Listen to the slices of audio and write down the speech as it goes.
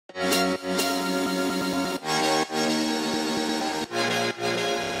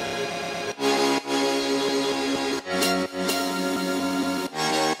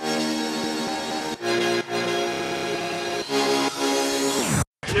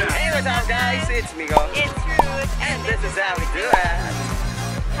What's up guys? It's Miccolo. It's Ruth. And this is how we do it.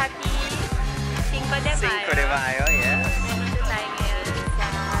 Happy Cinco De Mayo. Cinco De Mayo, yes. Nandito tayo ngayon sa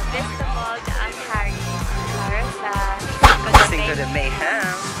Vista Mall ang Careless para sa Cinco De Mayhem.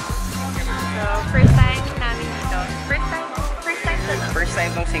 So, first time namin dito. First time to lang. First time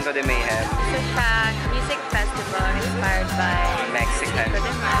tong Cinco De Mayhem. Ito siya music festival inspired by Mexican. Cinco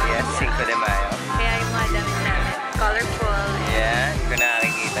De Mayo. Yes, Cinco De Mayo. Kaya yung mga damit namin, colorful. Yeah, kung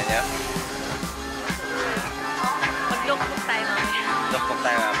nakikita nyo. Mag-lookbook tayo mamaya. Lookbook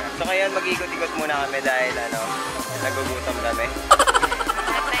tayo mamaya. So ngayon mag-ikot-ikot muna kami dahil nagugutom kami.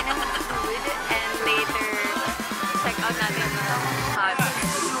 At tayo ng food and later check out natin mga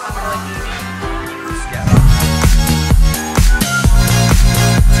hobbies. Let's go.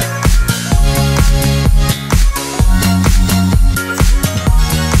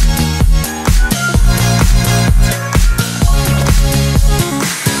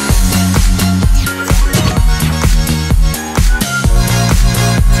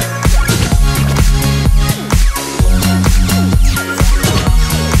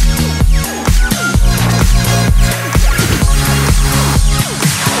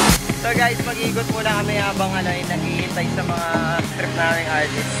 Guys, mag-iikot muna kami habang naghihintay sa mga trip naming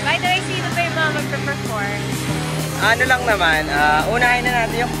artists. By the way, sino ba yung mga magpe-perform? Ano lang naman, unahin na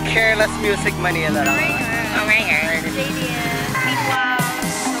natin yung Careless Music Manila lang. Oh my God. Diaz. Wow.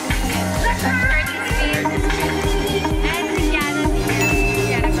 And si Kiana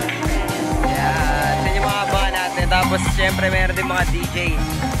Valenciano. Yeah, ito yung mga abangan natin. Tapos, syempre, meron din mga DJ.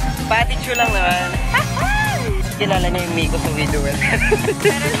 Patitude lang naman. Kilala niya yung Miccolo sa Duet.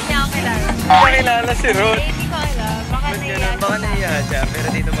 Pero hindi niya ako kilala. Kilala si Ruth. Hindi ko alam. Baka naiyan Baka naiyan siya. Pero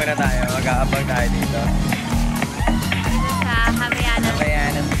dito muna tayo. Mag-aabang tayo dito. Dito sa Hamayanan.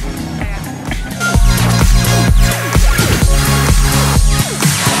 Hamayanan.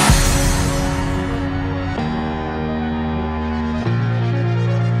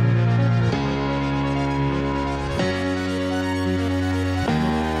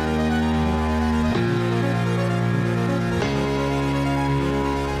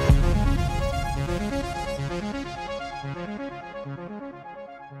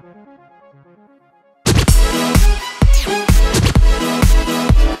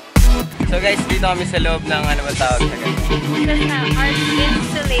 So guys, dito kami sa loob ng ano ba tawag na ganito? Ito na art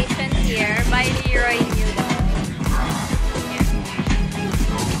installation here by Leroy Mudo.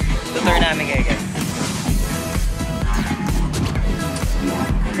 Tutor namin kayo guys.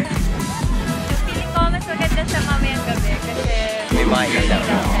 Feeling ko mas maganda siya mamayang gabi kasi May mga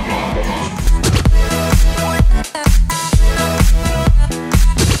ilaw.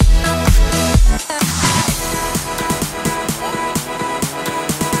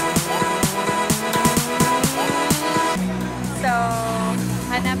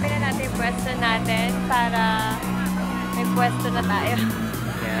 hanapin na natin yung pwesto natin para may pwesto na tayo.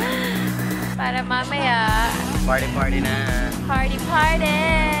 Yeah. Para mamaya, Party na. party!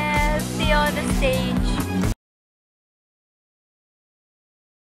 See you on the stage!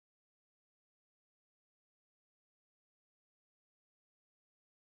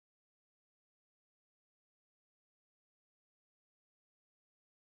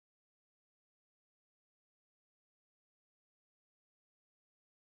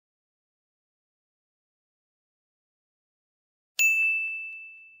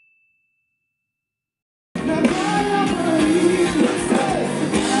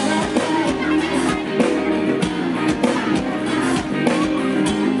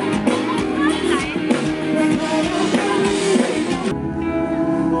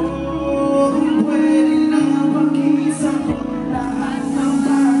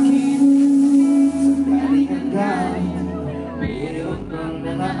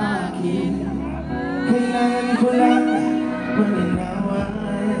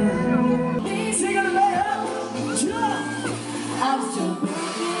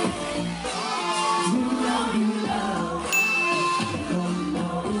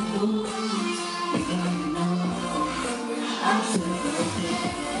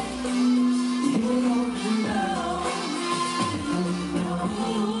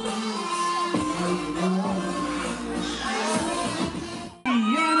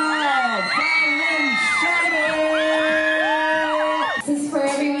 Kiana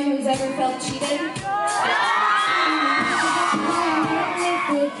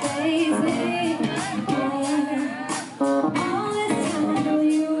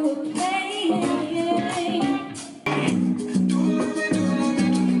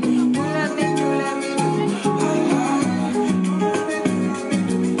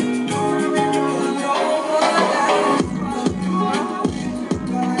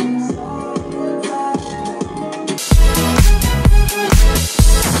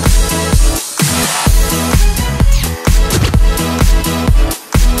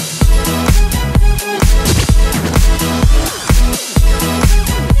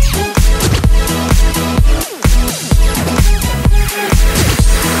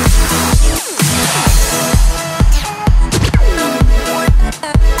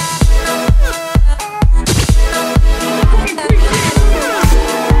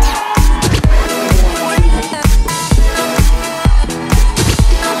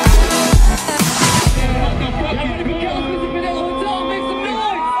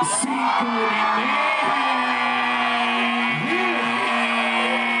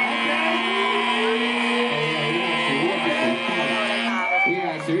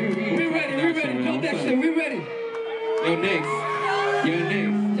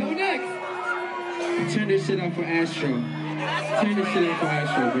Astro. Turn this shit into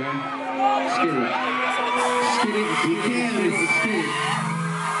Astro, bro. Skid it. Skid it. We can't listen. Skid it.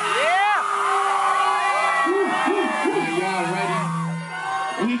 Yeah! Y'all ready?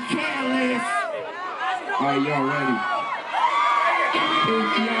 We can't listen. Alright, y'all ready?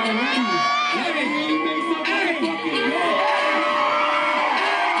 If y'all ready, let me make some fucking noise.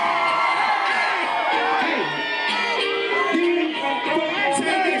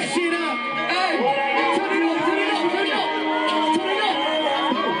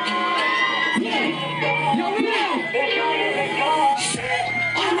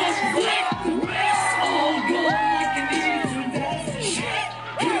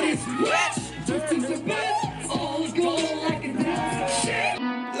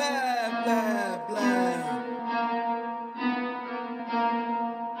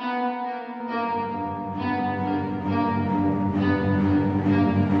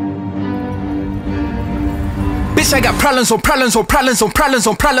 I got problems on problems on problems on problems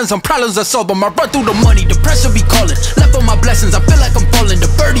on problems on problems I solve them. I run through the money, the pressure be calling. Left on my blessings, I feel like I'm falling. The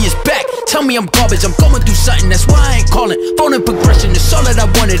birdie is back, tell me I'm garbage. I'm going through something, that's why I ain't calling. Phone and progression, it's all that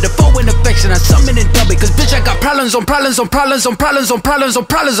I wanted. The phone and affection, I summon and dub it. Cause bitch, I got problems on problems on problems on problems on problems on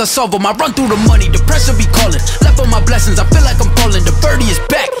problems I solve them. I run through the money, the pressure be calling. Left on my blessings, I feel like I'm falling. The birdie is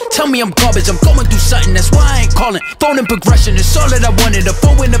back, tell me I'm garbage. I'm going through something, that's why I ain't calling. Phone and progression, it's all that I wanted. The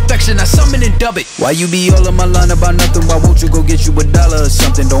phone and affection, I summon and dub it. Why you be all on my line about nothing? Why won't you go get you $1 or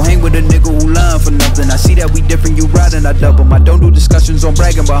something? Don't hang with a nigga who lying for nothing. I see that we different, you riding, I double. I don't do discussions on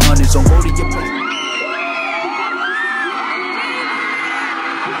bragging about hundreds. Don't go to your place.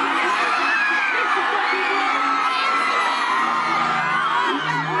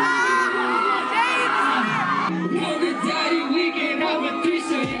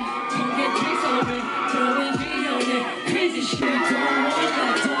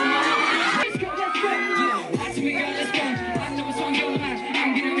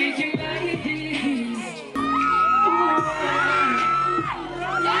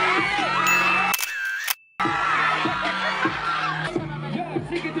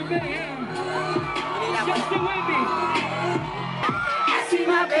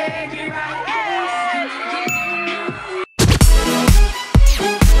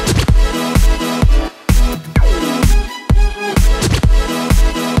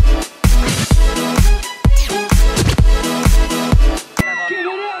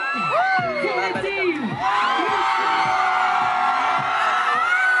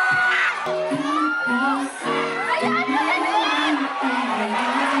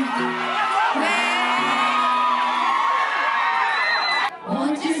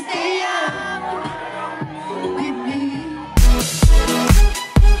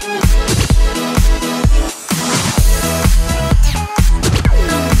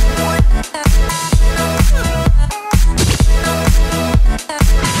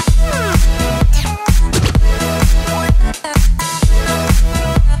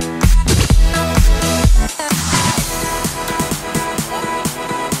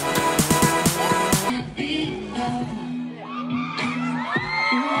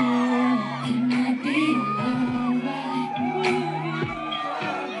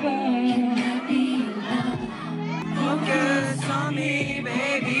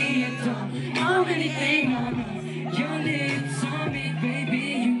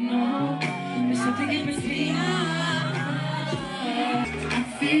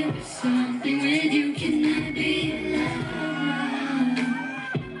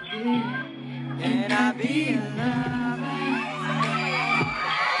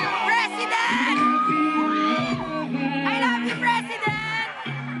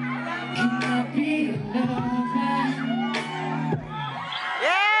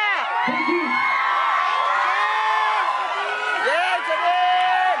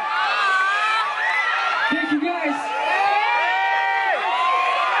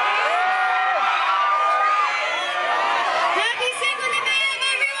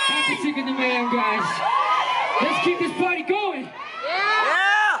 Cinco De Mayhem, guys. Let's keep this party going.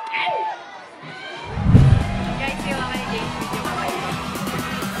 Yeah! Guys, yung mga games video ko kayo.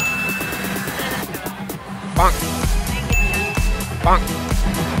 Bang! Bang!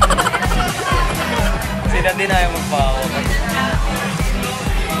 Si Nadine ayaw magpakawa.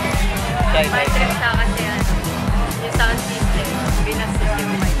 My trip sa kasi yung sound system, binastos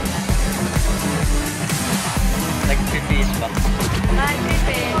yung mic. Nag-face pa.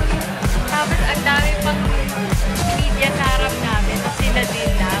 Trip. Tapos ang dami pang media sa harap namin. Tapos sila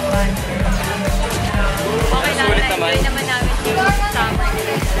din naman. Okay lang, na-enjoy naman namin yung summer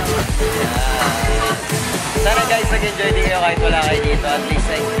nila dalawa. Sana guys, nag-enjoy din kayo kahit wala kayo dito. At least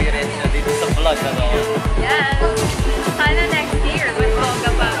na-experience nyo dito sa vlog vlog na to. Yes. Sana next year, mas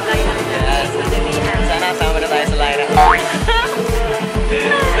bongga pa ang lineup na Cinco De Mayhem. Sana sama na tayo sa lineup.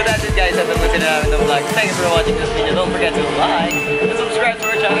 So that's it guys, that's it namin ng vlog. Thanks for watching this video. Don't forget to like and subscribe to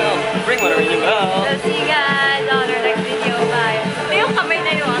our channel. Ring mo na rin yung bell. So see you guys.